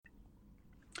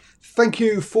Thank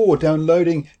you for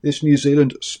downloading this New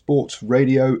Zealand Sports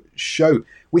Radio show.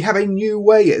 We have a new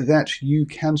way that you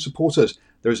can support us.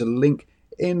 There is a link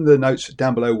in the notes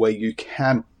down below where you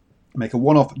can make a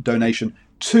one-off donation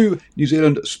to New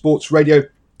Zealand Sports Radio.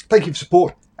 Thank you for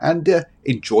support and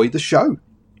enjoy the show.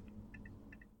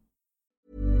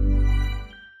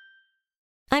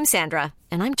 I'm Sandra,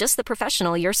 and I'm just the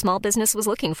professional your small business was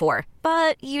looking for.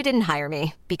 But you didn't hire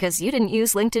me because you didn't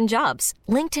use LinkedIn Jobs.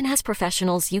 LinkedIn has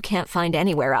professionals you can't find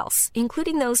anywhere else,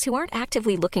 including those who aren't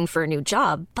actively looking for a new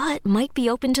job, but might be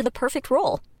open to the perfect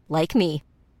role, like me.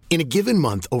 In a given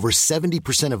month, over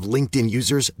 70% of LinkedIn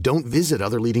users don't visit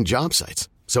other leading job sites.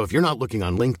 So if you're not looking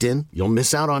on LinkedIn, you'll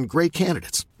miss out on great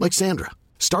candidates like Sandra.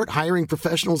 Start hiring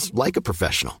professionals like a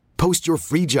professional. Post your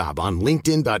free job on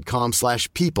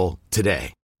linkedin.com/people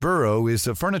today. Burrow is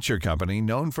a furniture company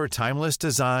known for timeless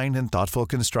design and thoughtful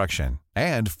construction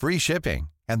and free shipping,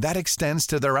 and that extends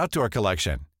to their outdoor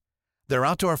collection. Their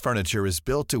outdoor furniture is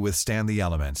built to withstand the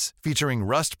elements, featuring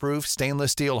rust-proof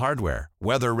stainless steel hardware,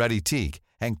 weather-ready teak,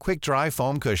 and quick-dry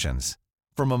foam cushions.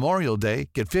 For Memorial Day,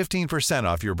 get 15%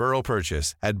 off your Burrow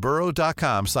purchase at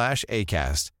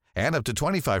burrow.com/acast, and up to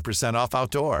 25% off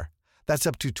outdoor. That's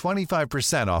up to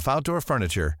 25% off outdoor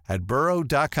furniture at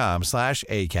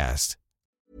burrow.com/acast.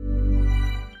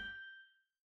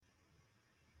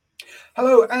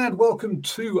 Hello and welcome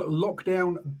to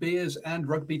Lockdown Beers and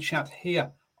Rugby Chat here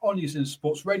on New Zealand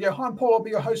Sports Radio. Hi, I'm Paul. I'll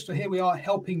be your host. So here we are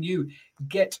helping you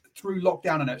get through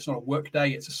lockdown. I know it's not a work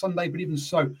day, it's a Sunday, but even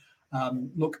so,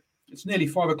 look, it's nearly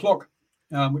 5 o'clock,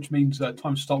 which means time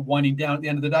to start winding down at the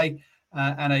end of the day,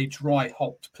 and a dry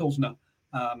hopped Pilsner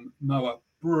Moa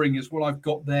Brewing is what I've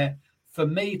got there for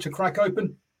me to crack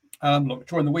open. Look,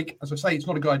 during the week, as I say, it's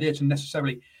not a good idea to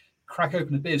necessarily crack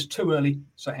open the beers too early,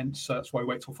 so hence that's why I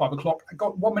wait till 5 o'clock. I've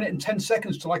got 1 minute and 10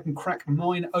 seconds till I can crack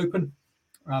mine open.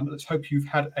 Let's hope you've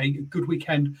had a good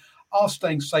weekend, are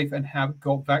staying safe and have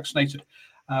got vaccinated.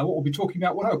 What we'll be talking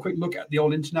about, we'll have a quick look at the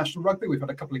old international rugby. We've had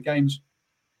a couple of games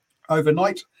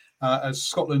overnight as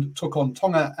Scotland took on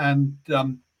Tonga, and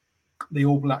the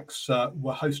All Blacks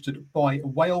were hosted by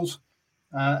Wales.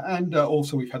 And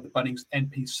also we've had the Bunnings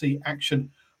NPC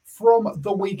action from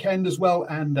the weekend as well.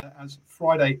 And as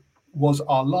Friday was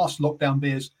our last lockdown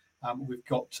beers, we've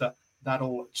got that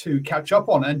all to catch up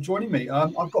on. And joining me,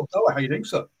 I've got Boa. How are you doing,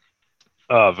 sir?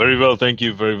 Very well, thank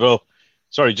you. Very well.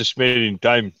 Sorry, just made it in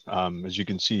time. As you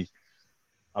can see,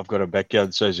 I've got a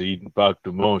backyard size of Eden Park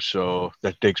to mow, so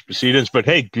that takes precedence. But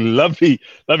hey, lovely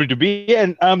to be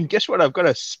here. And guess what? I've got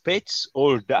a Spatz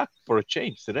Old Duck for a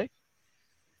change today.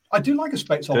 I do like a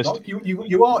Spatz Old Duck.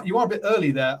 You are a bit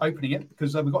early there opening it,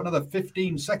 because we've got another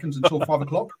 15 seconds until 5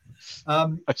 o'clock.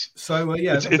 So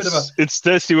yeah, it's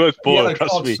thirsty work, Paul.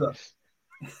 Trust me.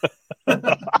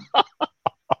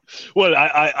 Well,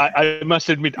 I must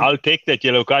admit, I'll take that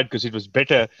yellow card because it was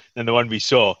better than the one we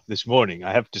saw this morning,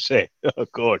 I have to say. Oh,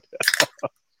 God.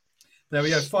 There we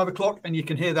go, 5 o'clock, and you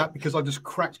can hear that because I just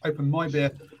cracked open my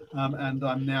beer, and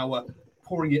I'm now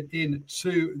pouring it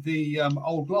into the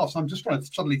old glass. I'm just trying to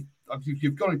suddenly,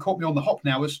 you've gone and caught me on the hop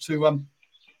now as to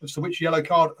which yellow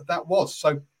card that was.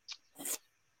 So,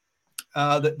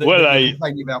 I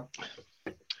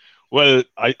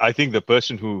think the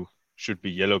person who should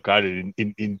be yellow carded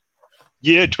in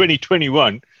year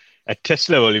 2021 at test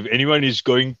level, if anyone is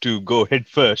going to go head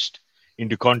first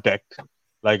into contact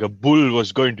like a bull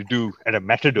was going to do at a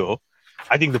matador,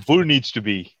 I think the bull needs to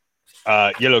be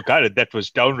yellow carded. That was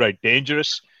downright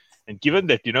dangerous. And given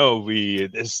that,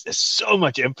 there's so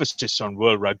much emphasis on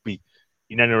World Rugby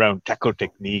in and around tackle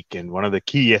technique, and one of the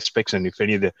key aspects, and if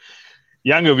any of the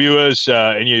younger viewers,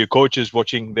 any of your coaches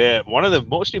watching there, one of the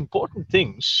most important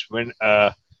things when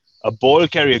a ball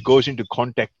carrier goes into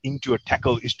contact into a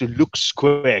tackle is to look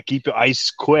square. Keep your eyes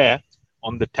square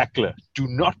on the tackler. Do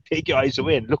not take your eyes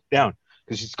away and look down,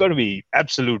 because it's going to be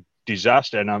absolute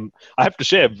disaster. And I have to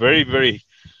say, I'm very, very,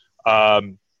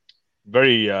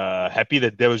 very happy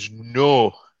that there was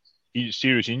no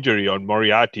serious injury on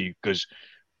Moriarty, because,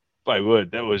 by word,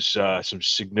 there was some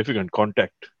significant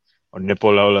contact on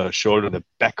Nepo Laula's shoulder, the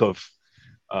back of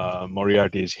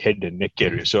Moriarty's head and neck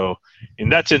area. So in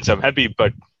that sense, I'm happy,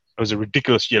 but it was a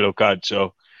ridiculous yellow card.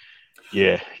 So,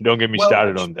 yeah, don't get me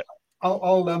started on that.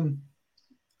 I'll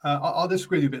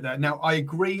disagree with you a bit there. Now, I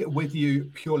agree with you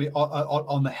purely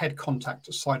on the head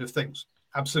contact side of things.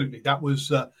 Absolutely, that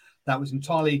was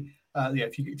entirely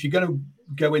if you're going to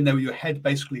go in there with your head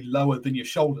basically lower than your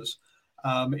shoulders,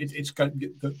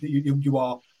 you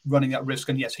are running that risk.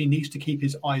 And yes, he needs to keep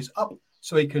his eyes up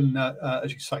so he can,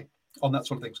 as you say, on that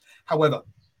sort of things. However,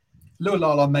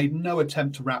 Lualala made no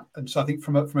attempt to wrap, and so I think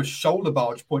from a shoulder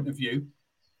barge point of view,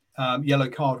 yellow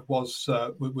card was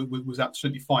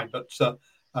absolutely fine, but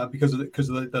because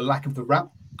of the lack of the wrap.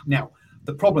 Now,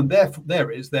 the problem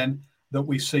there is then that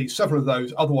we see several of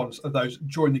those other ones of those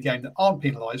during the game that aren't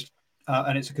penalised,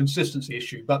 and it's a consistency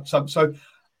issue. But as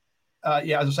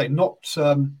I say, not.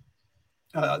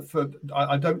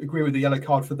 I don't agree with the yellow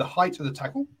card for the height of the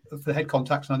tackle, for the head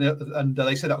contacts, and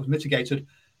they said that was mitigated,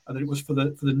 and that it was for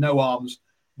the no arms,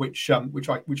 which I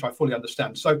fully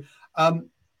understand. So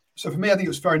for me, I think it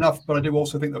was fair enough, but I do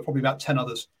also think there are probably about 10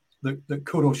 others that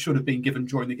could or should have been given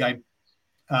during the game,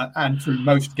 and through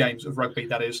most games of rugby,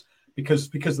 that is, because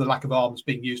of the lack of arms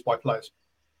being used by players.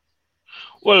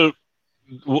 Well,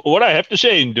 what I have to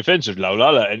say in defence of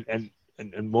Laulala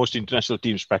and most international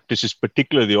teams' practices,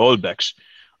 particularly the All Blacks,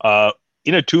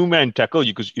 in a two-man tackle,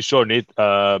 you saw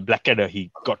Blackadder,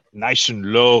 he got nice and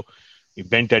low, he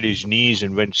bent at his knees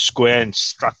and went square and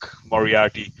struck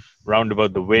Moriarty round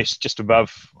about the waist, just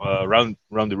above, around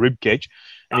the rib cage.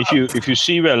 And if you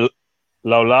see where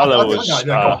Laulala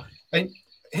was...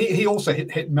 He also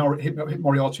hit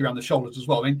Moriarty around the shoulders as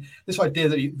well. I mean, this idea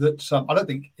that I don't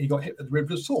think he got hit at the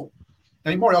ribs at all. I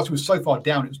mean, Moriarty was so far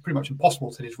down, it was pretty much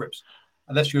impossible to hit his ribs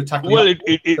unless you were tackling. Well,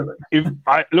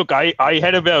 I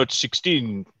had about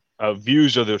 16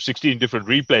 views of the 16 different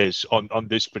replays on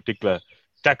this particular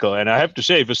tackle, and I have to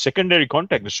say, it was secondary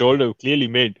contact. The shoulder clearly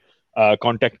made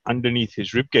contact underneath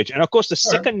his ribcage. And of course, the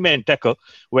second man tackle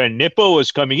where Nepo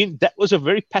was coming in, that was a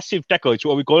very passive tackle. It's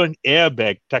what we call an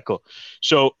airbag tackle.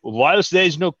 So whilst there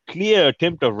is no clear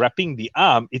attempt of wrapping the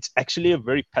arm, it's actually a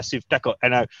very passive tackle.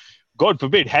 And God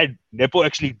forbid, had Nepo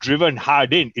actually driven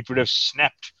hard in, it would have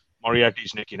snapped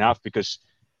Moriarty's neck in half, because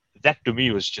that to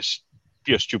me was just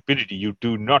pure stupidity. You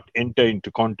do not enter into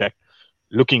contact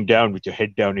looking down with your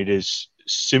head down. It is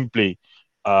simply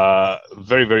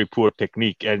very, very poor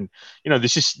technique. And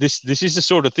this is the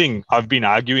sort of thing I've been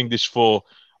arguing this for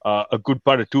a good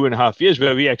part of 2.5 years,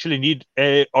 where we actually need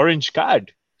a orange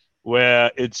card,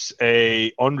 where it's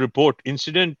a on report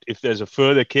incident. If there's a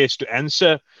further case to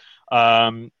answer,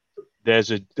 you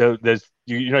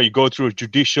go through a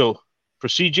judicial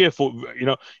procedure for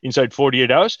inside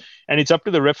 48 hours, and it's up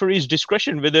to the referee's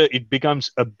discretion whether it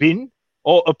becomes a bin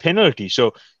or a penalty.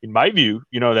 So in my view,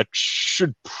 that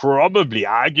should probably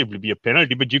arguably be a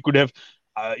penalty, but you could have,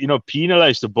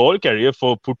 penalized the ball carrier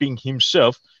for putting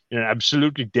himself in an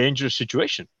absolutely dangerous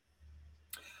situation.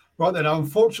 Right then,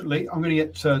 unfortunately, I'm going to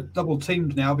get double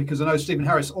teamed now, because I know Stephen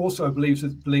Harris also believes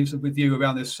with you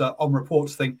around this on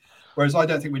reports thing, whereas I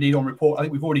don't think we need on report. I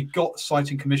think we've already got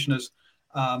citing commissioners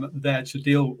there to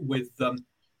deal with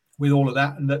all of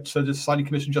that, and that the citing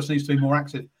commission just needs to be more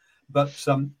active. But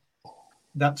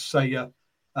that's a Steve,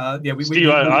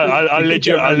 I'll let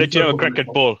you have a crack at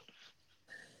ball.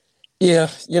 Yeah,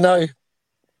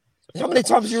 how many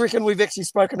times do you reckon we've actually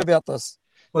spoken about this?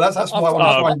 Well, that's why I want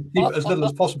to try and keep it as little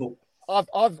as possible.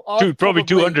 I've probably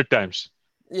 200 times.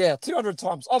 Yeah, 200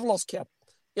 times. I've lost count.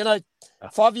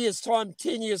 5 years' time,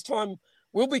 10 years' time,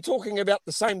 we'll be talking about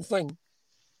the same thing,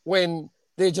 when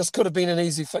there just could have been an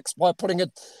easy fix by putting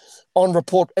it on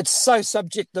report. It's so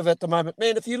subjective at the moment.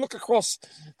 Man, if you look across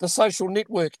the social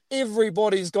network,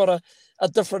 everybody's got a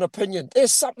different opinion.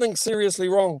 There's something seriously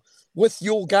wrong with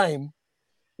your game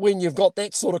when you've got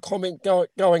that sort of comment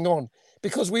going on.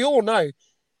 Because we all know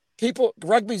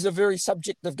rugby's a very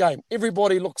subjective game.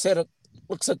 Everybody looks at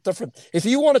different. If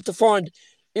you wanted to find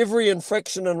every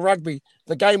infraction in rugby,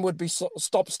 the game would be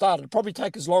stop-started. It'd probably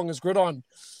take as long as gridiron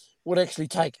would actually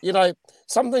take.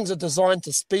 Some things are designed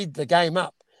to speed the game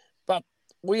up, but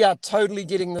we are totally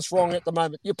getting this wrong at the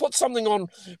moment. You put something on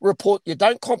report, you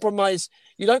don't compromise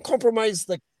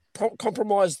the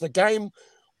game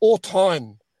or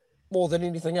time more than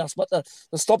anything else. But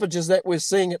the stoppages that we're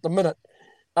seeing at the minute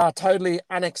are totally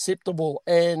unacceptable.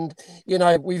 And,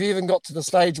 we've even got to the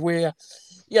stage where,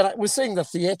 we're seeing the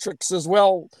theatrics as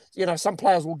well. Some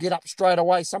players will get up straight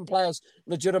away. Some players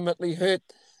legitimately hurt.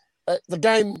 The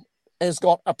game has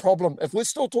got a problem. If we're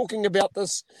still talking about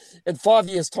this in 5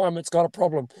 years' time, it's got a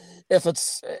problem. If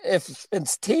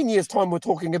it's 10 years' time we're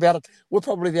talking about it, we're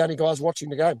probably the only guys watching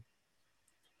the game.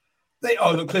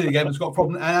 Clearly the game has got a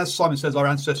problem. And as Simon says, our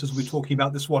ancestors will be talking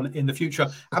about this one in the future.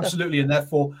 Absolutely. And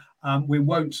therefore, we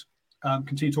won't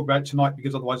continue to talk about it tonight,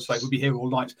 because otherwise, we'll be here all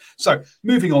night. So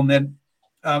moving on then,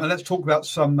 and let's talk about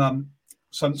some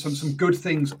good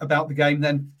things about the game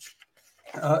then.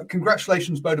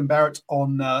 Congratulations, Beauden Barrett,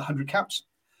 on 100 caps,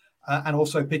 and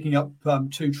also picking up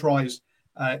 2 tries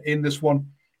in this one.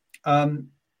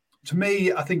 To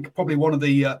me, I think probably one of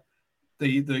the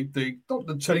not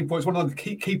the turning points, one of the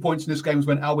key points in this game was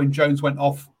when Alwyn Jones went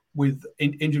off with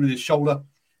injury with his shoulder,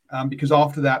 because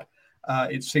after that,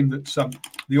 It seemed that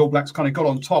the All Blacks kind of got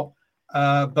on top,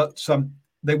 but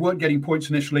they weren't getting points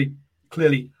initially.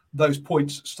 Clearly, those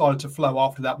points started to flow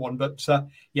after that one. But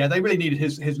they really needed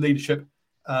his leadership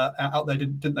out there,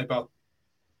 didn't they, Bob?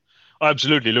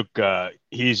 Absolutely. Look,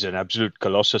 he's an absolute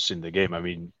colossus in the game. I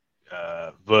mean,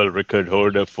 world record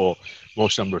holder for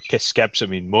most number of test caps. I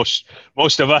mean, most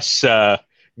of us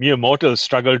mere mortals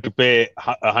struggle to play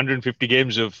 150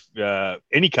 games of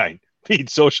any kind, be it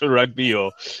social rugby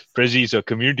or prezzies or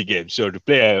community games. So to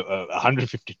play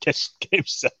 150 test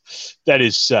games, that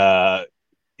is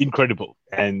incredible.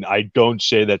 And I don't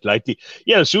say that lightly.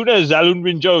 Yeah, as soon as Alun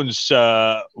Wyn Jones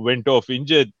went off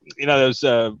injured, there was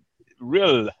a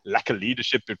real lack of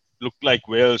leadership. It looked like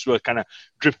Wales were kind of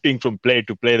drifting from play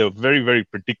to play. They were very, very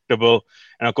predictable.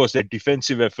 And of course, their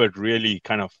defensive effort really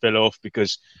kind of fell off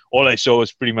because all I saw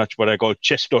was pretty much what I call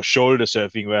chest or shoulder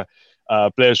surfing, where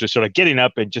players were sort of getting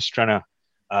up and just trying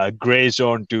to graze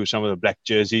on to some of the black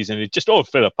jerseys, and it just all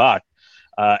fell apart.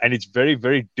 And it's very,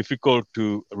 very difficult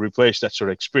to replace that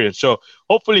sort of experience. So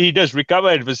hopefully he does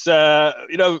recover. It was,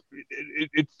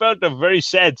 it felt a very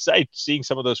sad sight seeing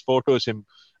some of those photos, him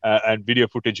and video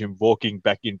footage, him walking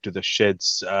back into the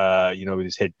sheds, with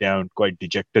his head down, quite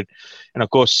dejected. And of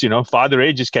course, father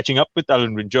age is catching up with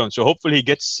Alun Wyn Jones. So hopefully he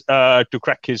gets to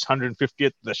crack his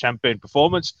 150th, the champagne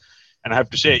performance. And I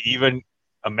have to say, even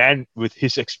a man with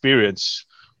his experience,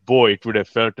 boy, it would have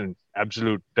felt an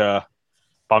absolute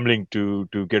pummeling to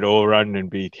get overrun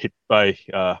and be hit by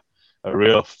a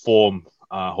real form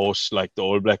horse like the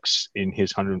All Blacks in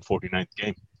his 149th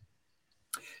game.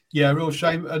 Yeah, real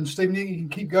shame. And Stephen, you can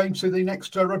keep going to the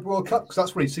next Rugby World Cup because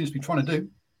that's what he seems to be trying to do.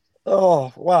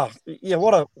 Oh wow! Yeah,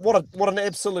 what an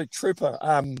absolute trooper.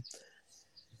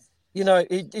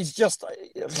 He's just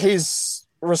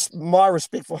my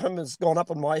respect for him has gone up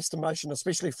in my estimation,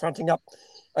 especially fronting up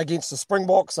against the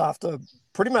Springboks after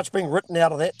pretty much being written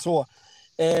out of that tour.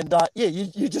 And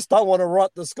you just don't want to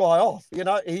write this guy off.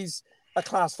 He's a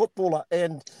class footballer,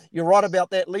 and you're right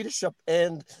about that leadership.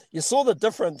 And you saw the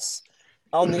difference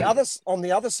on the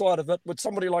other side of it with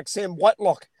somebody like Sam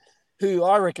Whitelock, who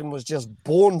I reckon was just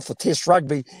born for Test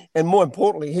rugby, and more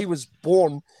importantly, he was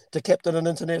born to captain an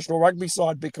international rugby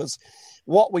side, because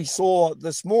what we saw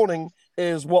this morning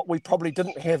is what we probably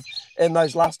didn't have in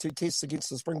those last two tests against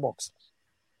the Springboks.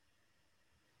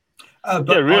 But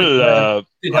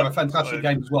did have a fantastic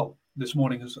game as well this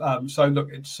morning. So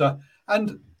look, it's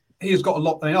and he has got a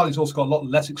lot. He's also got a lot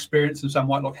less experience than Sam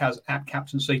Whitelock has at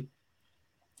captaincy.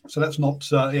 So that's not,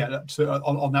 that's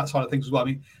on that side of things as well. I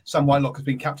mean, Sam Whitelock has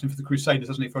been captain for the Crusaders,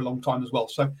 hasn't he, for a long time as well.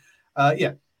 So,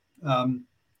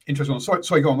 interesting one.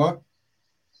 Sorry, go on, Mo.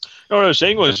 No, what I was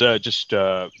saying was just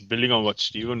building on what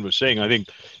Stephen was saying. I think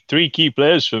three key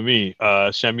players for me: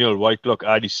 Samuel Whitelock,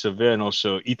 Ardie Savea, and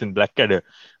also Ethan Blackadder.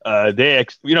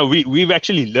 We've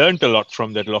actually learned a lot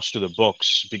from that loss to the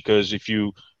Boks, because if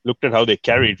you looked at how they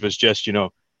carried, it was just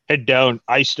head down,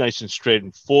 ice nice and straight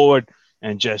and forward,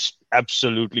 and just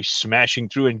absolutely smashing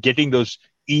through and getting those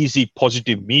easy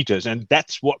positive meters. And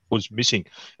that's what was missing.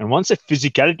 And once that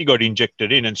physicality got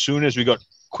injected in, and soon as we got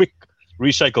quick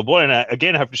recycle ball, and I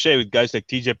have to say with guys like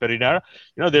TJ Perinara,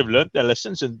 they've learned their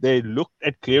lessons, and they looked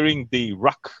at clearing the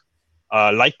ruck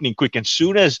lightning quick. And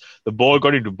soon as the ball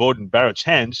got into Beauden Barrett's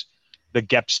hands, the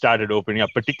gap started opening up,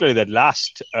 particularly that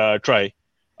last try.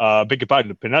 Beg your pardon,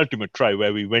 the penultimate try,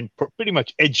 where we went pretty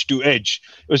much edge to edge.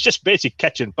 It was just basic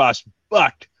catch and pass,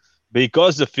 but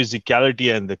because the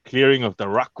physicality and the clearing of the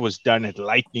ruck was done at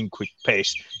lightning quick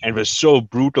pace and was so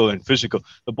brutal and physical,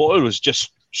 the ball was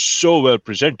just so well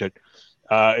presented.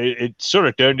 It sort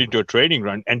of turned into a training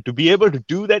run. And to be able to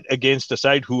do that against a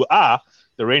side who are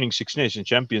the reigning Six Nations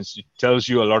champions, it tells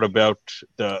you a lot about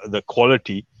the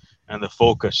quality and the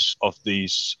focus of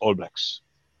these All Blacks.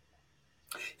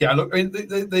 Yeah, look, I mean,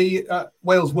 the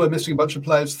Wales were missing a bunch of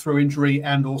players through injury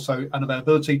and also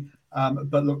unavailability.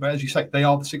 But look, as you say, they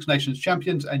are the Six Nations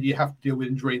champions, and you have to deal with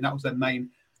injury, and that was their main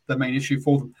issue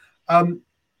for them.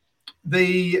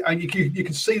 You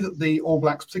can see that the All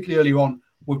Blacks, particularly early on,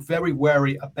 were very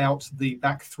wary about the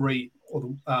back three or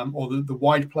the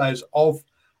wide players of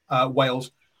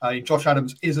Wales. Josh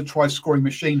Adams is a try-scoring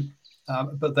machine,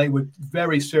 but they were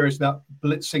very serious about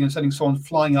blitzing and sending someone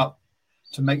flying up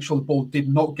to make sure the ball did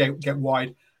not get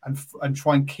wide and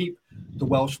try and keep the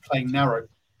Welsh playing narrow,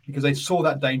 because they saw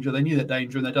that danger, they knew that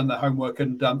danger, and they'd done their homework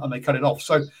and they cut it off.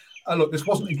 So, look, this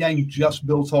wasn't a game just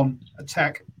built on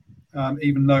attack,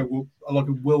 even though a lot of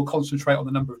people will concentrate on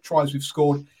the number of tries we've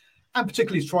scored, and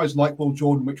particularly tries like Will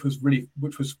Jordan, which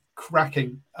was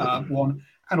cracking one,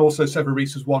 and also Sever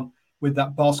Reese's one with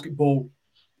that basketball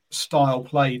style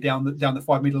play down the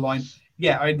 5 meter line.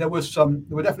 yeah, I mean, there were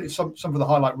definitely some of the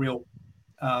highlight reel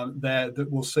there that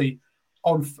we'll see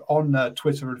on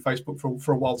Twitter and Facebook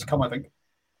for a while to come, I think.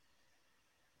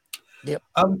 Yep.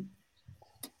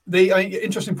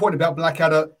 Interesting point about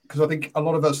Blackadder, because I think a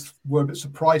lot of us were a bit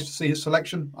surprised to see his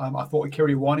selection. I thought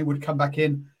Akira Ioane would come back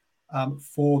in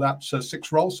for that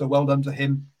 6 role, so well done to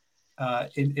him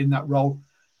in that role.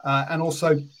 And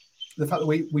also the fact that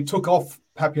we took off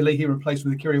Papulehi, replaced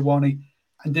with Akira Ioane,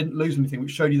 and didn't lose anything, which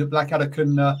showed you that Blackadder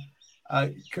can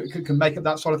make up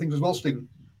that side of things as well, Stephen.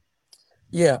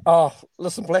 Yeah.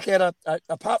 Listen, Blackadder,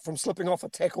 apart from slipping off a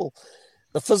tackle,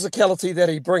 the physicality that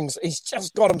he brings, he's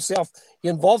just got himself. He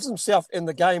involves himself in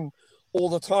the game all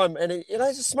the time, and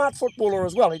he's a smart footballer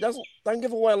as well. He don't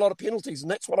give away a lot of penalties, and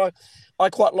that's what I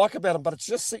quite like about him. But it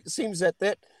just seems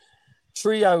that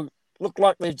trio look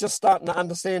like they're just starting to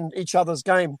understand each other's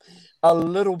game a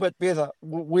little bit better.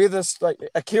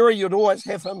 Akira, you'd always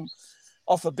have him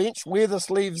off a bench. Where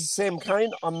this leaves Sam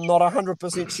Cane, I'm not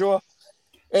 100% sure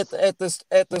at this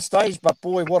stage. But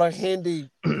boy, what a handy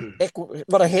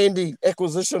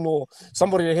acquisition, or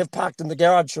somebody to have parked in the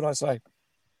garage, should I say?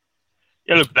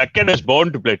 Yeah, look, Blackadder is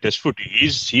born to play test footy.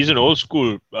 He's an old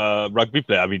school rugby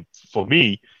player. I mean, for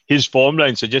me, his form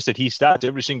line suggests that he starts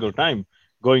every single time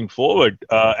going forward,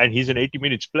 and he's an 80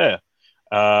 minutes player.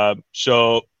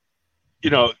 So,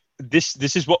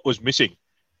 this is what was missing,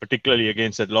 particularly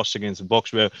against that loss against the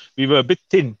Boks, where we were a bit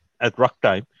thin at ruck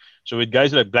time. So with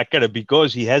guys like Blackadder,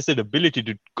 because he has that ability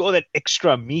to go that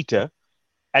extra meter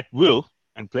at will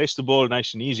and place the ball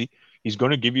nice and easy, he's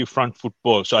going to give you front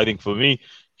football. So I think for me,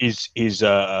 he's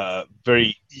a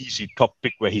very easy top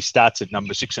pick where he starts at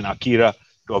number 6, and Akira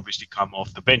to obviously come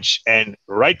off the bench. And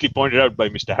rightly pointed out by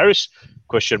Mr. Harris,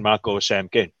 question mark over Sam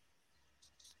Cane.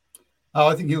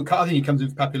 I think he comes in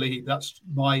for Papulehi. That's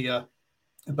my.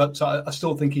 But I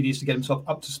still think he needs to get himself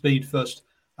up to speed first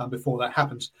before that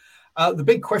happens. The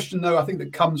big question, though, I think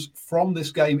that comes from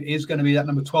this game is going to be that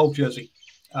number 12 jersey.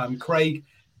 Craig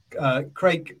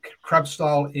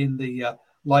Crabstyle in the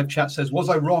live chat says, "Was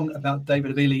I wrong about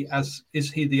David Havili? As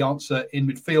is he the answer in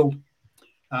midfield?"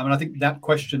 And I think that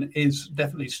question is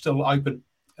definitely still open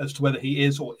as to whether he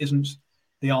is or isn't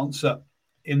the answer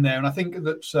in there. And I think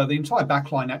that the entire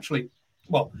back line actually,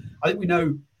 well, I think we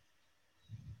know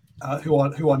who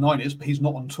our 9 is, but he's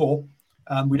not on tour.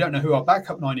 We don't know who our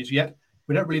backup 9 is yet.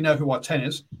 We don't really know who our 10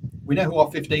 is. We know who our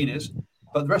 15 is.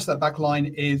 But the rest of that back line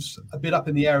is a bit up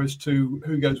in the air as to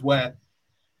who goes where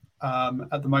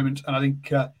at the moment. And I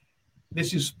think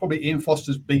this is probably Ian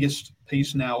Foster's biggest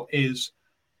piece now, is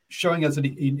showing us that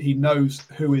he knows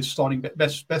who his starting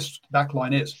best back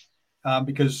line is.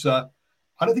 Because I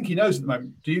don't think he knows at the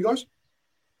moment. Do you guys?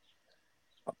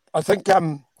 I think,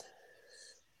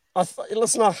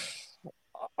 listen,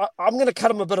 I'm going to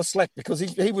cut him a bit of slack, because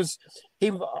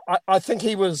I think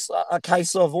he was a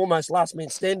case of almost last man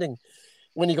standing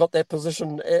when he got that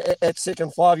position at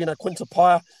second 5. Quinta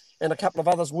Paia and a couple of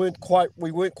others we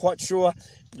weren't quite sure.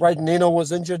 Braden Eno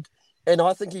was injured, and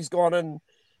I think he's gone in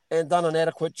and done an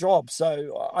adequate job.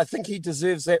 So I think he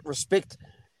deserves that respect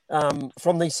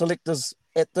from these selectors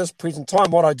at this present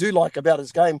time. What I do like about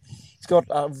his game, he's got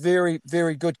a very,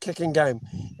 very good kicking game.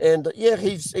 And yeah,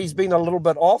 he's been a little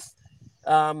bit off.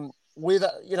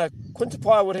 Whether, Quinta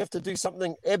Paia would have to do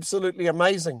something absolutely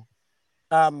amazing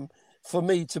for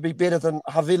me to be better than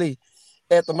Havili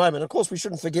at the moment. Of course, we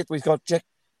shouldn't forget we've got Jack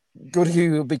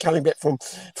Goodhue, who will be coming back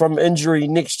from injury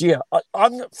next year. I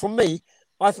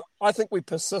think we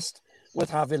persist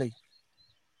with Havili.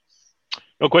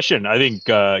 No question. I think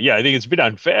it's a bit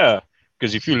unfair,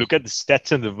 because if you look at the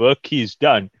stats and the work he's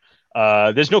done,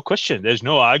 there's no question. There's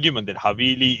no argument that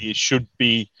Havili should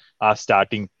be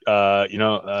starting,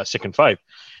 second 5.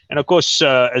 And of course,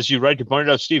 as you rightly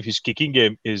pointed out, Steve, his kicking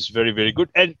game is very, very good.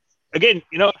 And again,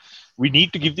 we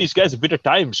need to give these guys a bit of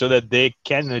time so that they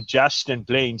can adjust and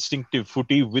play instinctive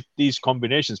footy with these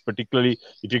combinations, particularly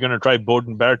if you're going to try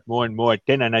Beauden Barrett more and more at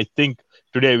 10. And I think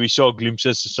today we saw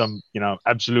glimpses of some,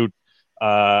 absolute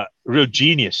real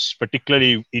genius,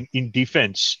 particularly in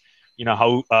defense.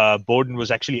 How Beauden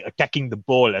was actually attacking the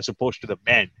ball as opposed to the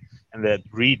man, and that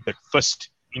read that first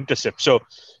intercept. So,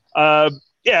 I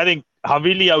think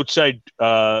Havili outside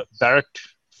Barrett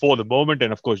for the moment,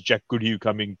 and of course Jack Goodhue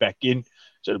coming back in.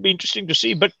 So it'll be interesting to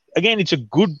see. But again, it's a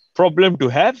good problem to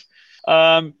have.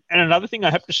 And another thing I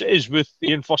have to say is with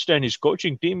Ian Foster and his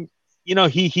coaching team,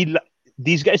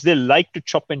 these guys, they like to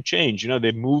chop and change.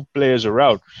 They move players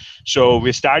around. So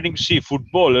we're starting to see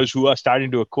footballers who are starting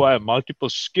to acquire multiple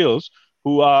skills,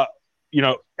 who are,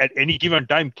 at any given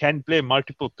time can play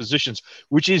multiple positions,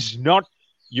 which is not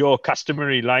your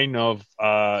customary line of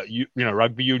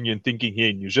rugby union thinking here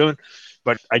in New Zealand.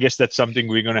 But I guess that's something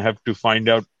we're going to have to find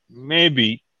out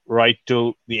maybe right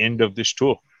till the end of this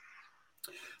tour.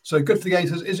 So Good for the Game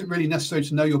says, is it really necessary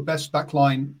to know your best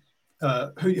backline,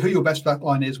 who your best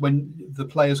backline is when the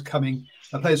players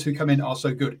who come in are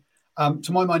so good?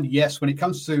 To my mind, yes. When it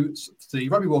comes to the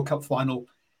Rugby World Cup final,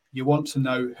 you want to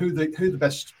know who the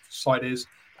best side is,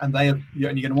 and and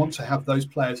you're going to want to have those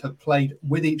players have played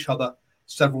with each other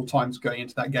several times going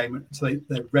into that game, so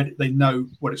they're ready. They know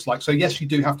what it's like. So yes, you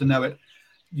do have to know it.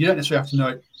 You don't necessarily have to know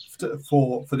it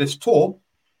for this tour,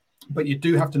 but you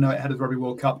do have to know it ahead of the Rugby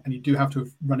World Cup, and you do have to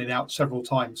have run it out several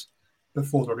times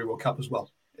before the Rugby World Cup as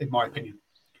well, in my opinion.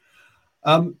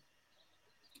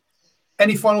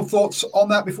 Any final thoughts on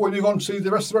that before we move on to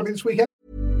the rest of the rugby this weekend?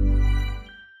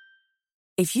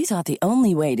 If you thought the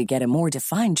only way to get a more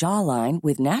defined jawline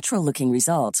with natural-looking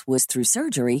results was through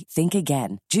surgery, think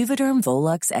again. Juvederm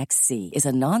Volux XC is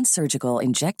a non-surgical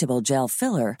injectable gel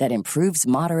filler that improves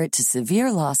moderate to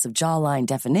severe loss of jawline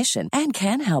definition and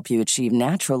can help you achieve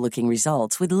natural-looking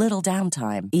results with little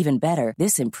downtime. Even better,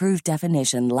 this improved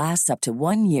definition lasts up to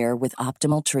 1 year with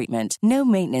optimal treatment. No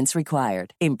maintenance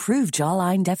required. Improve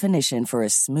jawline definition for a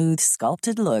smooth,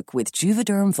 sculpted look with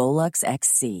Juvederm Volux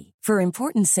XC. For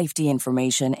important safety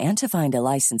information and to find a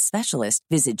licensed specialist,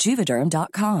 visit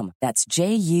Juvederm.com. That's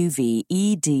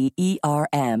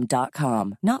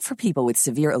JUVEDERM.com. Not for people with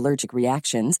severe allergic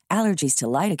reactions, allergies to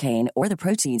lidocaine, or the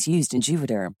proteins used in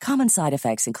Juvederm. Common side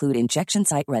effects include injection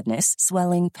site redness,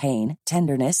 swelling, pain,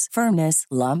 tenderness, firmness,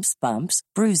 lumps, bumps,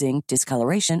 bruising,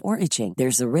 discoloration, or itching.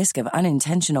 There's a risk of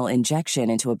unintentional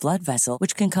injection into a blood vessel,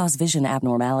 which can cause vision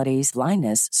abnormalities,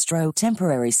 blindness, stroke,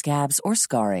 temporary scabs, or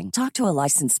scarring. Talk to a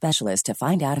licensed specialist to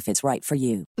find out if it's right for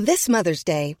you. This Mother's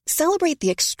Day, celebrate the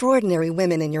extraordinary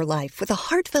women in your life with a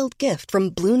heartfelt gift from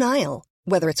Blue Nile.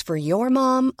 Whether it's for your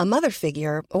mom, a mother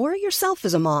figure, or yourself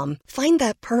as a mom, find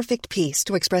that perfect piece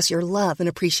to express your love and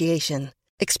appreciation.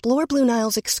 Explore Blue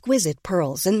Nile's exquisite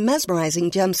pearls and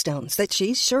mesmerizing gemstones that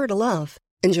she's sure to love.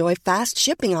 Enjoy fast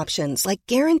shipping options like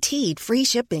guaranteed free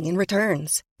shipping and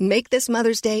returns. Make this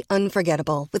Mother's Day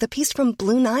unforgettable with a piece from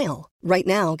Blue Nile. Right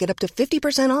now, get up to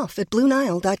 50% off at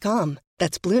BlueNile.com.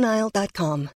 That's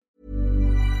BlueNile.com.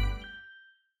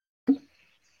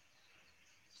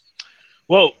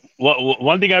 Well,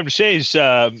 one thing I have to say is,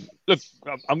 look,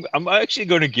 I'm actually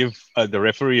going to give the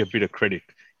referee a bit of credit.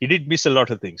 He did miss a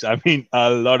lot of things. I mean, a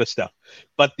lot of stuff.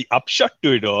 But the upshot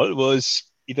to it all was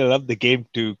it allowed the game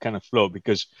to kind of flow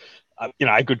because,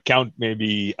 I could count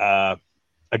maybe a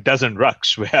dozen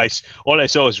rucks where all I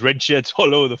saw was red shirts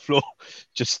all over the floor,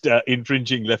 just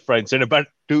infringing left, right, and center. But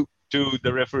to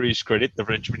the referee's credit, the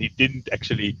Frenchman, he didn't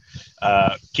actually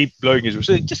keep blowing his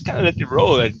whistle. He just kind of let it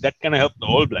roll, and that kind of helped the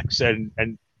All Blacks. And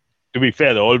to be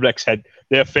fair, the All Blacks had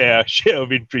their fair share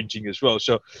of infringing as well.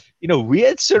 So, in a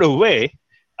weird sort of way,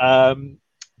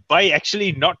 by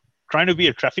actually not trying to be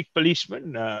a traffic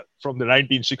policeman from the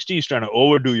 1960s, trying to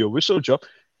overdo your whistle job,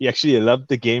 he actually allowed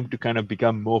the game to kind of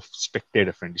become more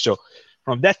spectator friendly. So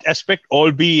from that aspect,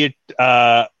 albeit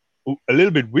a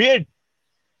little bit weird,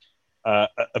 a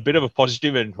bit of a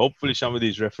positive, and hopefully some of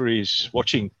these referees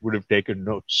watching would have taken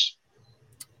notes.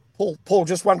 Paul,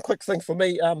 just one quick thing for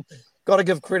me. Got to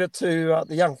give credit to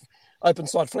the young open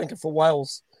side flanker for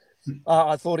Wales.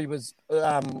 I thought he was...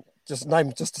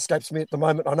 name just escapes me at the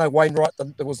moment. I know Wainwright,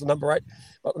 there was the number 8,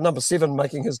 but the number 7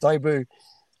 making his debut,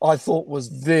 I thought was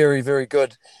very, very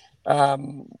good.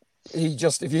 He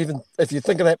just, if you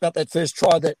think about that first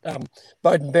try that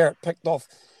Beauden Barrett picked off,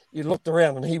 you looked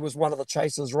around and he was one of the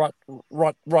chasers right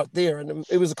there, and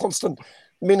it was a constant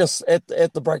menace at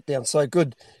the breakdown. So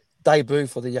good debut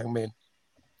for the young man.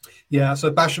 Yeah,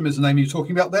 so Basham is the name you're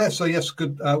talking about there. So yes,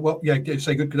 good.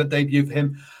 Good debut for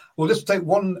him. Well, just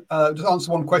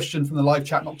answer one question from the live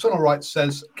chat. Nocturnal Right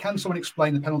says, can someone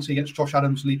explain the penalty against Josh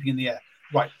Adams leaping in the air?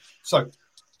 Right. So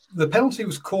the penalty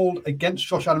was called against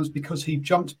Josh Adams because he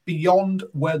jumped beyond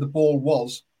where the ball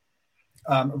was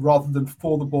rather than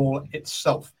for the ball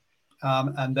itself.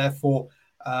 And therefore,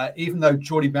 even though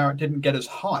Geordie Barrett didn't get as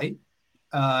high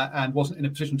and wasn't in a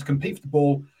position to compete for the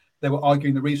ball, they were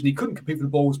arguing the reason he couldn't compete for the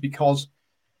ball was because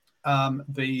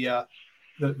that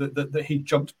he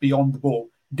jumped beyond the ball.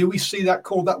 Do we see that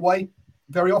called that way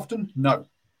very often? No,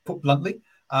 put bluntly.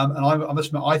 And I must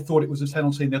admit, I thought it was a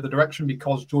penalty in the other direction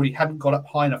because Geordie hadn't got up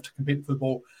high enough to compete for the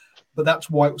ball. But that's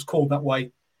why it was called that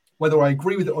way. Whether I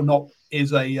agree with it or not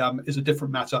is a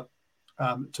different matter,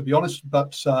 to be honest.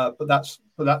 But that's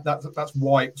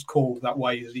why it was called that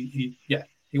way. He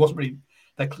wasn't really.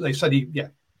 They said he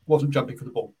wasn't jumping for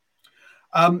the ball.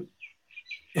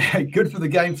 Good for the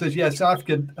game says, yeah, South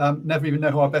Africa never even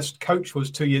know who our best coach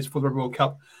was 2 years before the World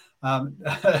Cup.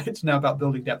 It's now about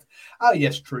building depth. Oh,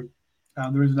 yes, true.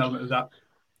 There is an element of that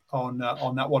on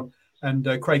that one. And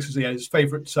Craig says, yeah, his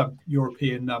favourite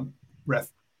European ref.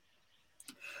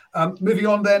 Moving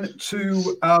on then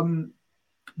to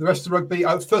the rest of the rugby.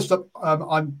 First up,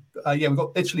 we've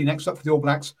got Italy next up for the All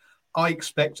Blacks. I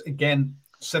expect, again,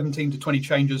 17 to 20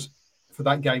 changes for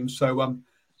that game. So,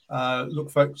 look,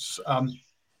 folks,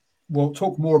 we'll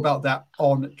talk more about that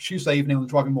on Tuesday evening on the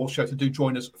Driving Maul show, so do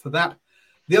join us for that.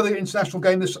 The other international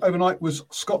game this overnight was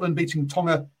Scotland beating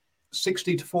Tonga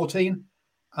 60 to 14.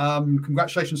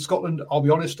 Congratulations, Scotland. I'll be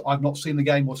honest, I've not seen the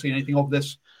game or seen anything of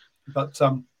this, but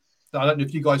I don't know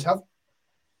if you guys have.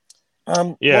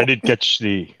 I did catch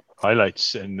the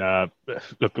highlights, and look,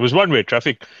 it was one-way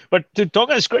traffic. But to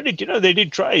Tonga's credit, they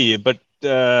did try, but these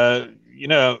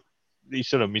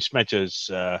sort of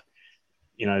mismatches,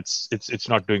 it's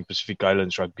not doing Pacific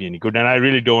Islands rugby any good. And I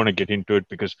really don't want to get into it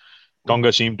because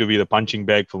Tonga seem to be the punching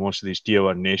bag for most of these tier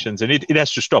 1 nations, and it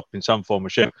has to stop in some form or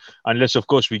shape, unless, of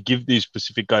course, we give these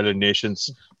Pacific Island nations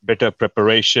better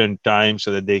preparation time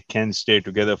so that they can stay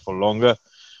together for longer.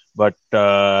 But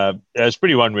it's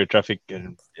pretty one-way traffic,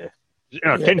 and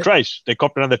 10 tries. They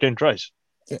copped another 10 tries.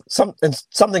 Yeah,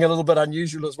 something a little bit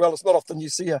unusual as well. It's not often you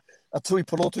see a Tui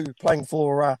Pelotu playing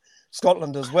for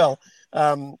Scotland as well.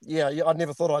 I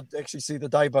never thought I'd actually see the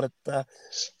day, but it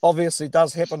obviously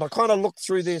does happen. I kind of looked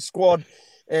through their squad,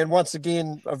 and once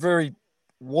again, a very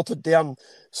watered-down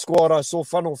squad. I saw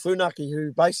Whanua Funaki,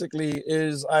 who basically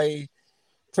is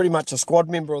pretty much a squad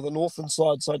member of the Northern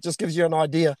side, so it just gives you an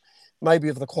idea maybe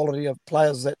of the quality of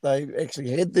players that they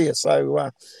actually had there. So, I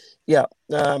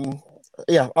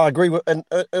agree with, and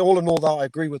all in all, though, I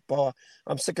agree with Boa.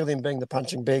 I'm sick of them being the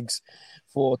punching bags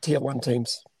for tier 1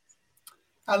 teams.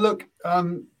 And look,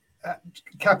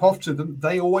 cap off to them.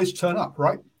 They always turn up,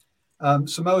 right?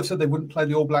 Samoa said they wouldn't play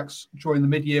the All Blacks during the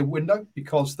mid-year window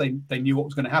because they knew what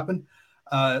was going to happen.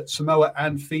 Samoa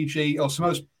and Fiji, or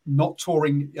Samoa's not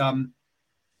touring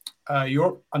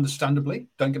Europe, understandably,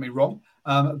 don't get me wrong.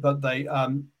 But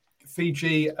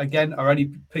Fiji, again, are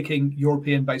only picking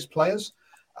European-based players.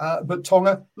 But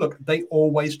Tonga, look, they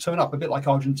always turn up, a bit like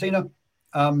Argentina.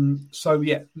 We need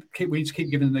to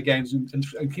keep giving them the games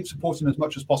and keep supporting them as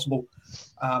much as possible.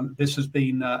 This has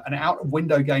been an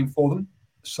out-of-window game for them.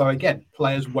 So, again,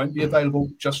 players won't be available,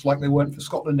 just like they weren't for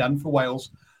Scotland and for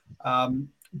Wales. Hat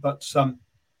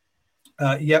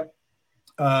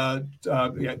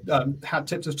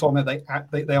tip to Tonga. They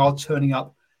are turning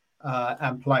up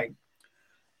and playing.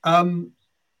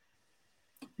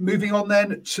 Moving on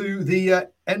then to the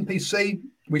NPC.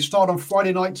 We start on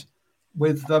Friday night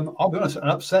with, I'll be honest, an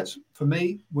upset for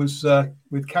me was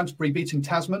with Canterbury beating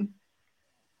Tasman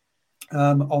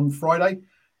on Friday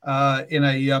in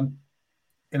a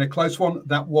close one.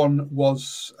 That one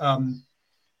was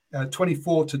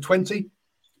 24 to 20.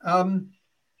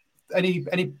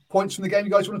 Any points from the game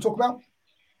you guys want to talk about?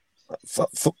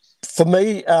 For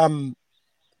me,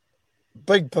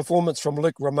 big performance from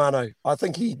Luke Romano. I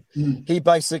think he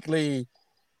basically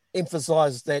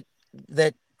emphasised that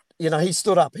he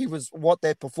stood up. He was what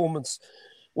that performance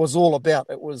was all about.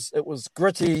 It was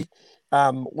gritty.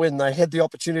 When they had the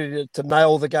opportunity to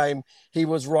nail the game, he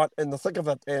was right in the thick of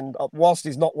it. And whilst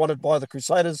he's not wanted by the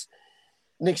Crusaders,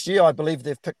 next year I believe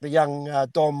they've picked the young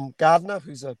Dom Gardner,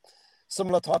 who's a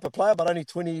similar type of player, but only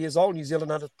 20 years old, New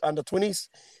Zealand under 20s.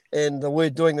 And the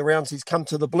word doing the rounds, he's come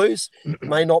to the Blues.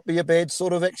 May not be a bad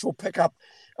sort of actual pickup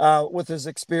with his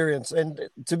experience. And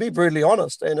to be brutally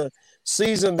honest, in a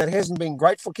season that hasn't been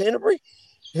great for Canterbury,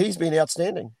 he's been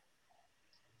outstanding.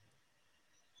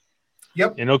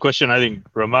 Yep. No question. I think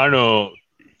Romano,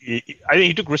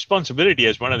 he took responsibility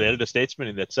as one of the elder statesmen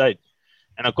in that side.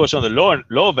 And of course, on the law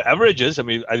of averages, I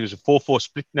mean, it was a 4-4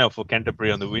 split now for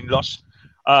Canterbury on the win-loss.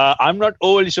 I'm not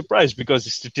overly surprised because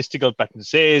the statistical pattern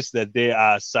says that they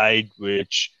are a side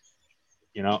which,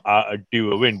 are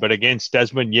due a win. But against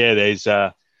Tasman, there's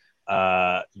that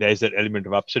element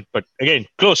of upset. But again,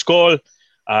 close call.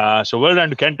 So well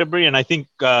done to Canterbury. And I think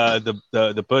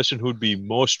the person who'd be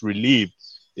most relieved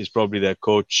is probably their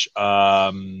coach,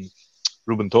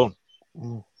 Ruben Thorne.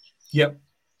 Yep,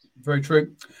 very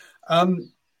true.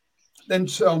 Then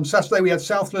on Saturday, we had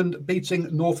Southland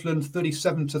beating Northland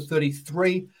 37 to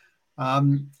 33.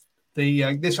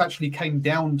 This actually came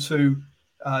down to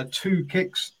two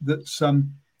kicks that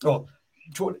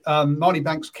Marty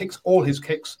Banks kicks all his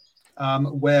kicks,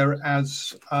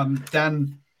 whereas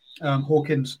Dan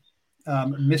Hawkins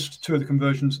missed two of the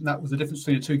conversions, and that was the difference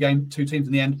between the two teams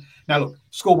in the end. Now, look,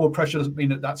 scoreboard pressure doesn't mean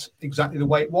that that's exactly the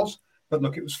way it was, but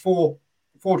look, it was four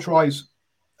tries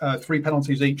 3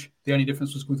 penalties each. The only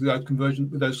difference was with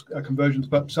those conversions.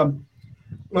 But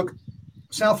look,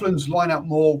 Southland's line-out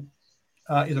maul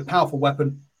is a powerful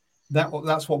weapon.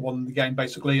 That's what won the game,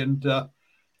 basically. And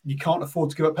you can't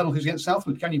afford to give up penalties against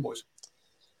Southland, can you, boys?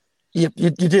 Yep, you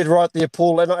did right there,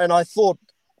 Paul. And I thought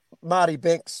Marty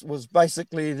Banks was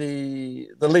basically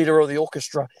the leader of the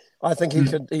orchestra. I think he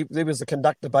was the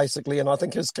conductor, basically. And I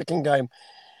think his kicking game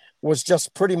was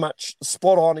just pretty much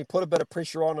spot on. He put a bit of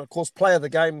pressure on. Of course, play of the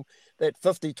game, that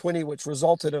 50-20, which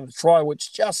resulted in a try,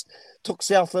 which just took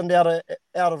Southland out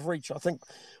of reach. I think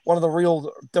one of the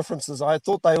real differences, I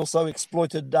thought they also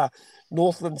exploited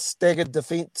Northland's staggered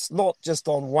defence, not just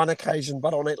on one occasion,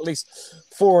 but on at least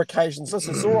 4 occasions. This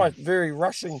is all right, very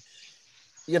rushing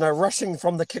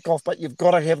from the kickoff, but you've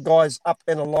got to have guys up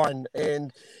in a line.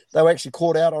 And they were actually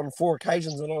caught out on 4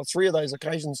 occasions, and on 3 of those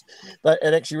occasions,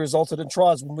 it actually resulted in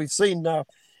tries. When we've seen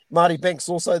Marty Banks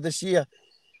also this year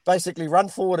basically run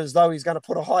forward as though he's going to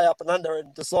put a high up and under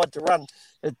and decide to run.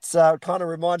 It's kind of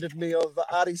reminded me of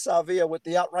Ardie Savea with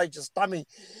the outrageous dummy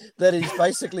that he's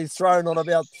basically thrown on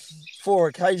about 4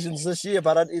 occasions this year,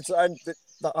 but I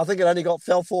think it only got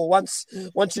fell for once.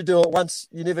 Once you do it once,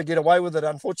 you never get away with it.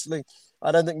 Unfortunately,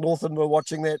 I don't think Northland were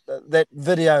watching that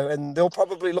video, and they'll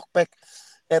probably look back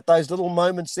at those little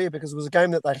moments there because it was a game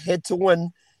that they had to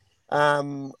win.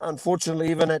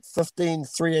 Unfortunately, even at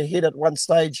 15-3 ahead at one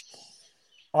stage,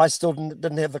 I still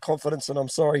didn't have the confidence, and I'm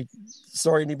sorry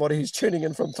anybody who's tuning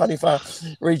in from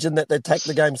Taniwha region that they'd take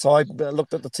the game. So I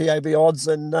looked at the TAB odds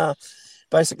and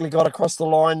basically got across the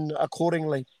line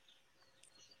accordingly.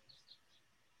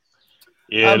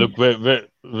 Yeah, look, very,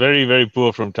 very, very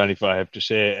poor from Taniwha, I have to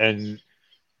say. And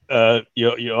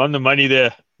you're on the money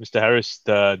there, Mr. Harris.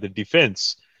 The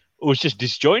defense was just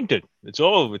disjointed. It's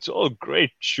all great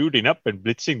shooting up and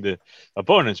blitzing the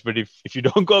opponents, but if you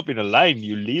don't go up in a line,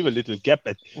 you leave a little gap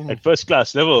at first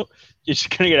class level, you're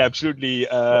just going to get absolutely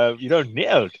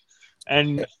nailed.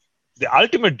 And the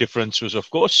ultimate difference was, of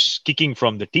course, kicking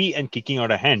from the tee and kicking out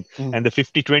of hand. And the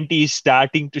 50-20 is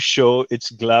starting to show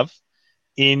its glove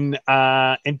in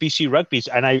NPC rugby,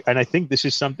 and I think this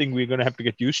is something we're going to have to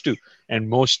get used to. And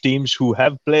most teams who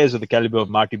have players of the caliber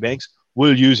of Marty Banks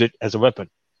will use it as a weapon.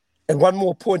 And one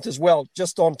more point as well,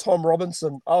 just on Tom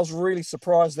Robinson. I was really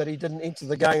surprised that he didn't enter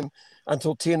the game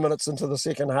until 10 minutes into the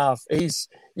second half.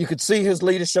 You could see his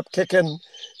leadership kick in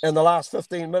the last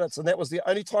 15 minutes, and that was the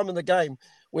only time in the game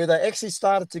where they actually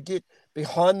started to get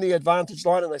behind the advantage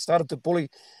line and they started to bully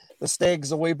the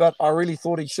Stags a wee bit. I really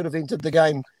thought he should have entered the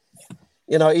game,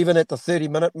 even at the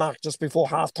 30-minute mark just before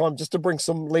halftime, just to bring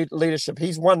some leadership.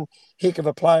 He's one heck of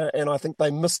a player, and I think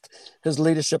they missed his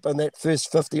leadership in that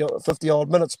first 50-odd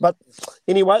minutes. But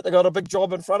anyway, they got a big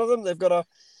job in front of them. They've got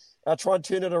to try and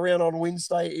turn it around on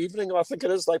Wednesday evening, I think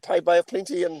it is. They play Bay of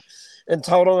Plenty and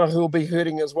Tauranga, who will be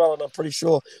hurting as well, and I'm pretty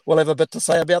sure we'll have a bit to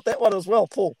say about that one as well.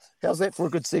 Paul, how's that for a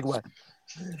good segue?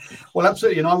 Well,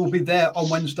 absolutely, and I will be there on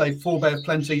Wednesday for Bay of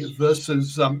Plenty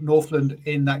versus Northland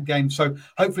in that game. So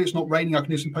hopefully it's not raining. I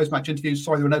can do some post-match interviews.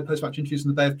 Sorry, there were no post-match interviews in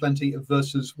the Bay of Plenty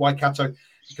versus Waikato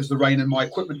because of the rain and my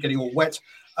equipment getting all wet.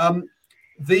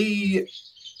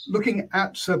 Looking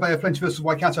at Bay of Plenty versus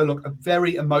Waikato, look, a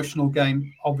very emotional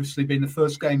game, obviously being the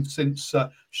first game since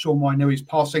Sean Wainui's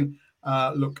passing.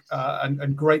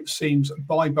 And great scenes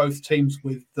by both teams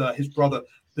with his brother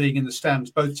being in the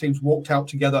stands. Both teams walked out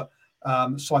together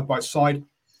side by side.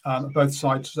 Both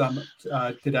sides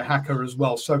did a haka as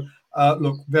well. So,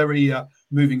 very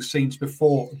moving scenes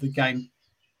before the game.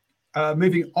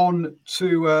 Moving on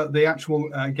to the actual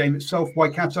game itself,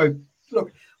 Waikato.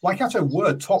 Look, Waikato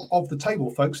were top of the table,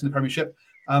 folks, in the Premiership.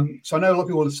 So I know a lot of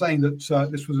people are saying that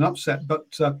this was an upset, but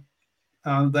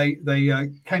they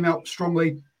came out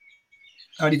strongly,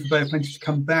 only for Bay of Plenty to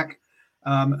come back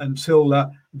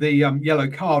until the yellow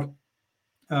card,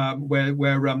 where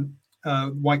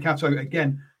Waikato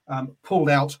again pulled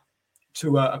out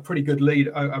to a pretty good lead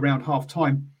around half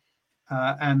time.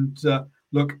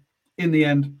 Look, in the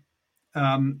end,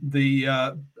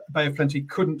 the Bay of Plenty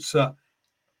couldn't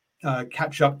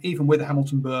catch up, even with the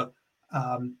Hamilton Burr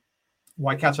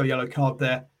Waikato yellow card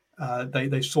there.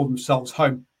 They saw themselves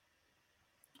home.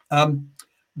 I'm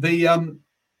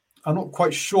not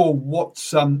quite sure what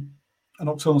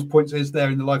Nocturnal's point is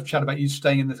there in the live chat about you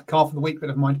staying in the car for the week, but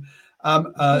never mind.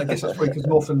 I guess that's probably because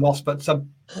Northland lost, but I'm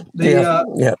in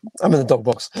the dog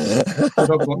box. The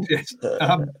dog box,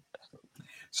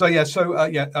 yes.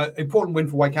 Important win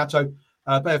for Waikato.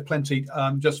 Bay of Plenty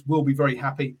just will be very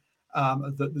happy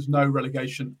that there's no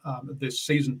relegation this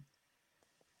season.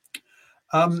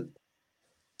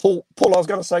 Paul, I was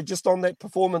going to say just on that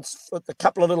performance, a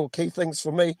couple of little key things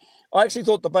for me. I actually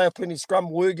thought the Bay of Plenty scrum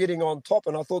were getting on top,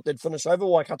 and I thought they'd finish over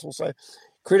Waikato. So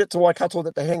credit to Waikato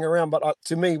that they hang around. But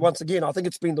to me, once again, I think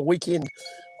it's been the weekend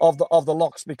of the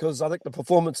locks, because I think the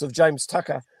performance of James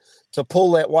Tucker to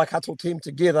pull that Waikato team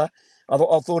together, I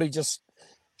thought he just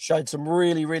showed some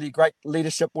really, really great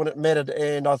leadership when it mattered,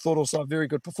 and I thought also a very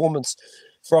good performance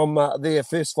from their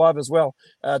first five as well.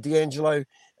 D'Angelo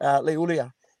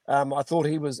Leulia. I thought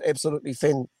he was absolutely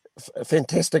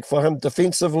fantastic for him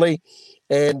defensively,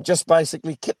 and just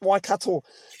basically kept Waikato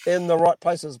in the right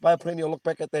places. Bay of Plenty will look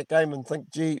back at that game and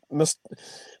think, gee,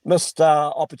 missed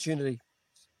opportunity.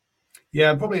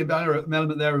 Yeah, probably an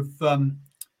element there of,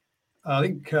 I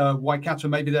think Waikato,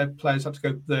 maybe their players have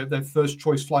to go, their first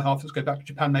choice fly half, let's go back to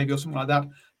Japan maybe, or something like that.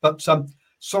 But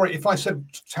sorry if I said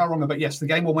Tauranga, but yes, the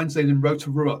game on Wednesday is in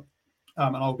Rotorua,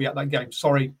 and I'll be at that game.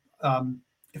 Sorry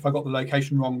if I got the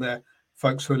location wrong there,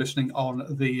 folks who are listening on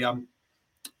the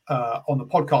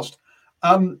podcast.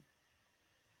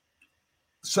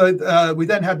 So we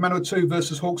then had Manawatu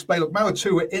versus Hawke's Bay. Look,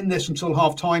 Manawatu were in this until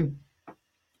half time,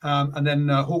 and then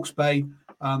Hawke's Bay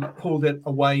pulled it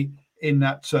away in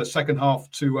that second half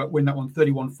to win that one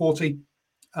 31-40.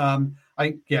 I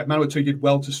think, yeah, Manawatu did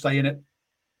well to stay in it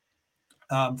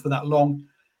for that long.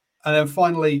 And then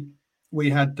finally, we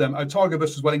had Otago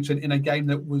versus Wellington in a game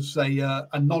that was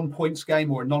a non-points game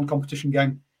or a non-competition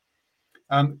game.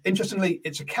 Interestingly,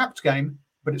 it's a capped game,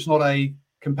 but it's not a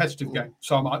competitive game.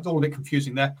 So it's all a bit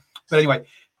confusing there. But anyway,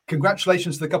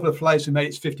 congratulations to the couple of players who made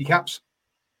it 50 caps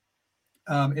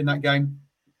in that game.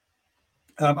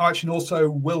 Actually, also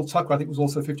Will Tucker, I think, was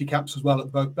also 50 caps as well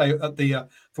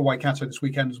for Waikato this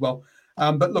weekend as well.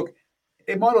 But look,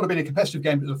 it might not have been a competitive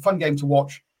game, but it was a fun game to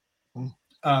watch.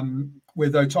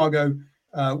 With Otago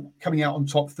coming out on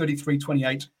top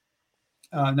 33-28.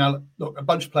 Now, look, a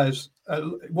bunch of players,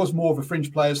 it was more of a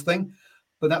fringe players thing,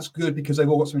 but that's good because they've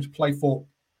all got something to play for.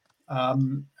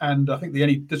 And I think the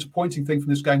only disappointing thing from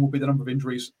this game will be the number of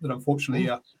injuries that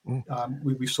unfortunately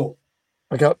we saw.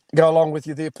 I go along with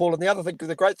you there, Paul. And the other thing,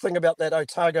 the great thing about that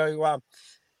Otago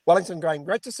Wellington game,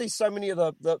 great to see so many of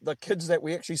the kids that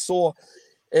we actually saw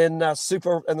in the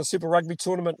Super Rugby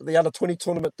tournament, the under 20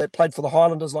 tournament that played for the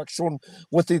Highlanders, like Sean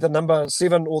Withy, the number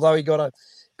 7, although he got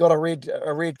a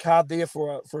red card there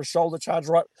for a shoulder charge,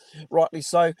 rightly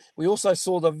so. We also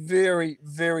saw the very,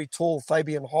 very tall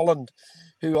Fabian Holland,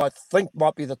 who I think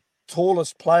might be the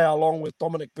tallest player along with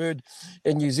Dominic Bird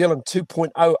in New Zealand,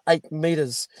 2.08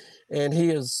 metres, and he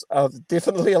is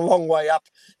definitely a long way up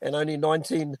and only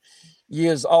 19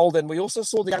 years old. And we also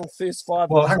saw the young first five.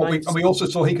 Well, hang on, and we also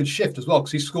saw he could shift as well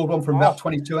because he scored one from about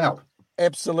 22 out.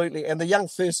 Absolutely. And the young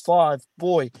first five,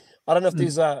 boy, I don't know if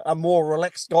there's a more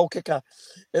relaxed goal kicker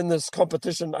in this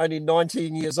competition, only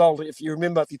 19 years old. If you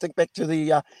remember, if you think back to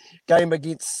the game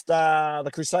against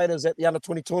the Crusaders at the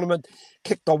under-20 tournament,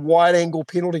 kicked a wide-angle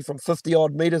penalty from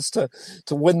 50-odd metres to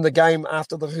win the game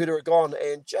after the Huta had gone,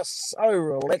 and just so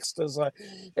relaxed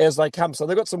as they come. So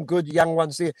they've got some good young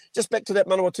ones there. Just back to that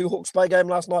Manawatu Hawke's Bay game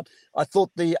last night, I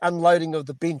thought the unloading of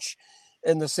the bench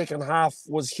in the second half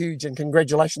was huge, and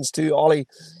congratulations to Ollie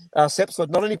Sapsford,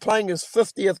 not only playing his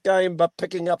 50th game but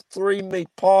picking up 3 meat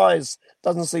pies.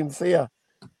 Doesn't seem fair.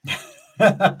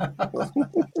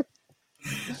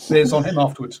 Beers on him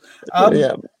afterwards.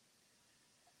 Yeah,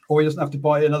 or he doesn't have to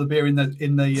buy another beer in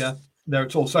the there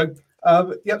at all. So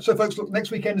so folks, look, next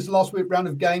weekend is the last round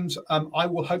of games. I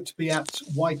will hope to be at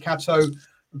Waikato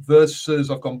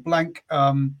versus, I've gone blank,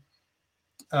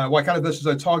 Waikato versus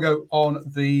Otago on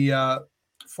the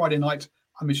Friday night.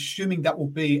 I'm assuming that will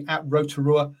be at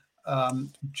Rotorua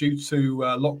due to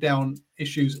lockdown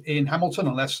issues in Hamilton,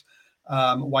 unless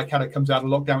Waikato comes out of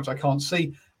lockdown, which I can't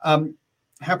see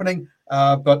happening.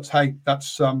 But hey,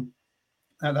 that's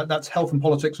health and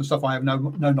politics and stuff I have no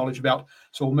knowledge about.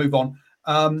 So we'll move on.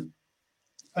 And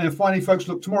then finally, folks,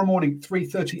 look, tomorrow morning,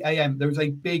 3:30 a.m., there is a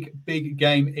big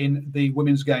game in the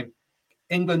women's game.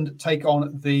 England take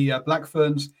on the Black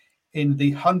Ferns in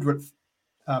the 100th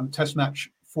test match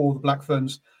for the Black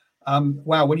Ferns.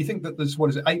 Wow, when you think that there's,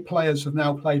 8 players have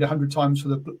now played 100 times for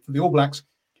the All Blacks,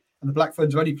 and the Black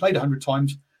Ferns have only played 100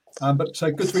 times. But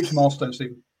good to reach a milestone,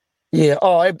 Stephen. Yeah,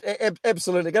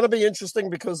 absolutely. Going to be interesting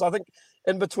because I think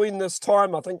in between this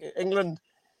time, I think England,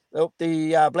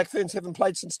 the Black Ferns haven't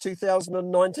played since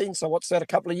 2019. So what's that, a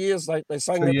couple of years? They're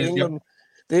saying that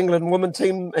the England women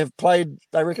team have played,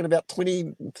 they reckon, about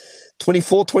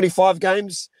 24, 25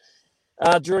 games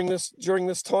during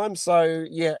this time. So,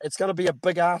 yeah, it's going to be a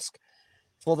big ask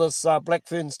for this Black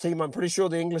Ferns team. I'm pretty sure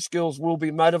the English girls will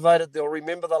be motivated. They'll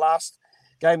remember the last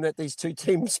game that these two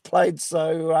teams played.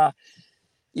 So,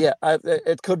 yeah,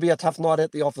 it could be a tough night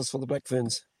at the office for the Black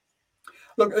Ferns.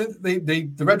 Look,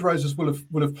 the Red Roses will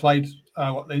have played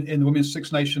in the Women's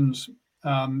Six Nations,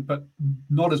 but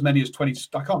not as many as 20.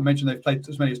 I can't imagine they've played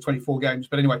as many as 24 games.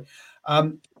 But anyway,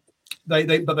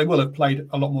 they will have played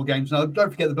a lot more games. Now, don't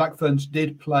forget the Black Ferns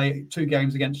did play 2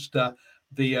 games against the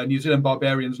New Zealand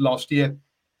Barbarians last year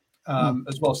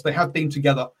as well. So they have been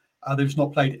together. They've just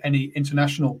not played any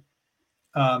international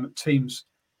teams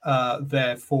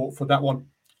there for that one.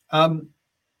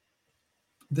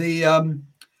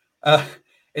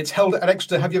 It's held at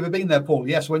Exeter. Have you ever been there, Paul?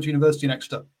 Yes, I went to university in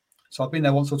Exeter. So I've been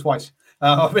there once or twice.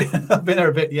 I've been there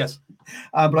a bit, yes.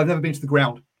 But I've never been to the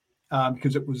ground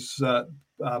because it was, I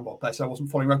wasn't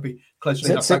following rugby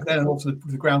closely enough back then, and also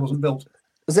the ground wasn't built.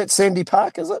 Is that Sandy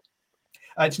Park, is it?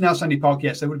 It's now Sandy Park,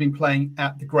 yes. They would have been playing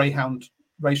at the Greyhound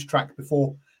racetrack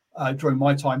before during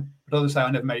my time. But as I say,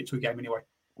 I never made it to a game anyway.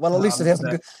 Well, at least it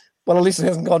hasn't. Well, at least it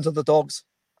hasn't gone to the Dogs.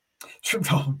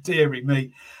 Oh, dearie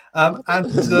me. And on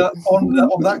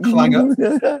that clangor,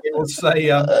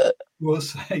 we'll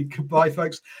say goodbye,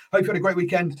 folks. Hope you had a great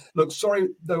weekend. Look, sorry,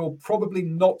 there will probably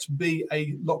not be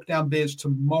a Lockdown Beers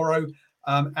tomorrow,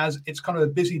 as it's kind of a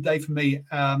busy day for me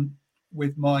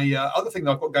with my other thing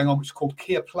that I've got going on, which is called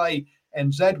Kia Play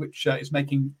NZ, which is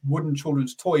making wooden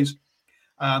children's toys.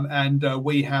 And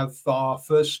we have our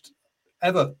first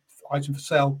ever item for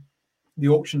sale. The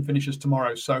auction finishes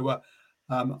tomorrow. So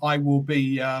I will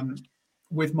be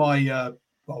with my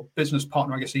business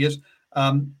partner, I guess he is,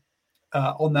 on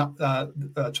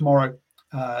that tomorrow,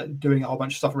 doing a whole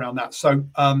bunch of stuff around that. So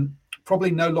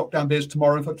probably no Lockdown Beers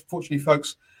tomorrow, unfortunately,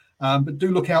 folks. But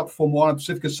do look out for Moana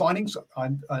Pacifica signings.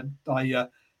 I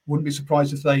wouldn't be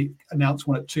surprised if they announce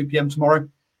one at 2 p.m. tomorrow.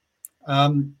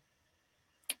 And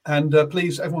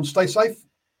please, everyone, stay safe,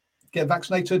 get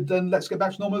vaccinated, and let's get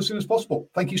back to normal as soon as possible.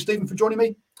 Thank you, Stephen, for joining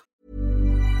me.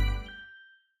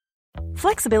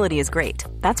 Flexibility is great.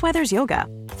 That's why there's yoga.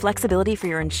 Flexibility for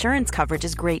your insurance coverage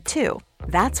is great too.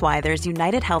 That's why there's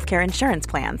United Healthcare Insurance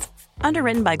Plans.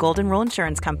 Underwritten by Golden Rule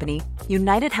Insurance Company,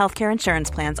 United Healthcare Insurance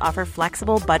Plans offer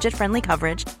flexible, budget-friendly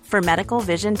coverage for medical,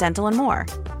 vision, dental, and more.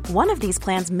 One of these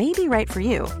plans may be right for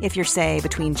you if you're, say,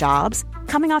 between jobs,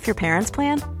 coming off your parents'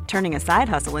 plan, turning a side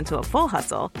hustle into a full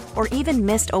hustle, or even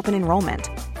missed open enrollment.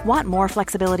 Want more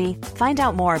flexibility? Find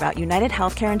out more about United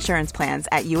Healthcare Insurance Plans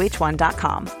at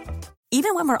uh1.com.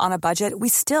 Even when we're on a budget, we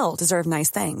still deserve nice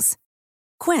things.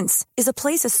 Quince is a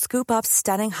place to scoop up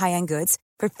stunning high-end goods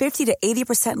for 50 to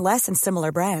 80% less than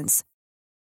similar brands.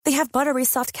 They have buttery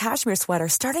soft cashmere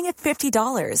sweaters starting at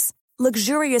 $50,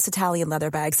 luxurious Italian leather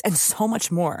bags, and so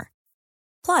much more.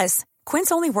 Plus,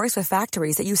 Quince only works with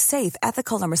factories that use safe,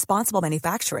 ethical, and responsible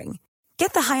manufacturing.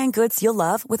 Get the high-end goods you'll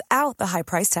love without the high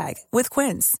price tag with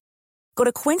Quince. Go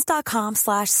to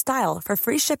quince.com/style for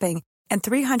free shipping and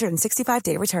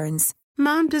 365-day returns.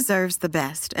 Mom deserves the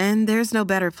best, and there's no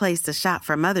better place to shop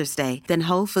for Mother's Day than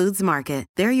Whole Foods Market.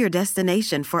 They're your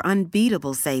destination for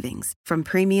unbeatable savings, from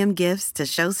premium gifts to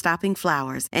show-stopping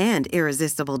flowers and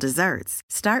irresistible desserts.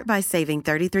 Start by saving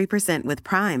 33% with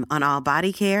Prime on all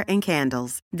body care and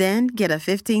candles. Then get a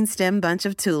 15-stem bunch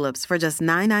of tulips for just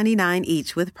 $9.99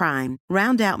 each with Prime.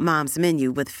 Round out Mom's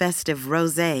menu with festive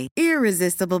rosé,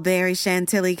 irresistible berry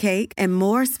chantilly cake, and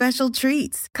more special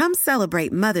treats. Come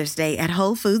celebrate Mother's Day at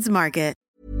Whole Foods Market.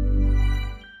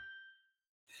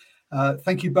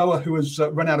 Thank you, Boa, who has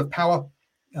run out of power,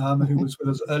 who was with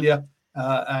us earlier.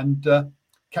 And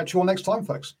catch you all next time,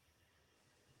 folks.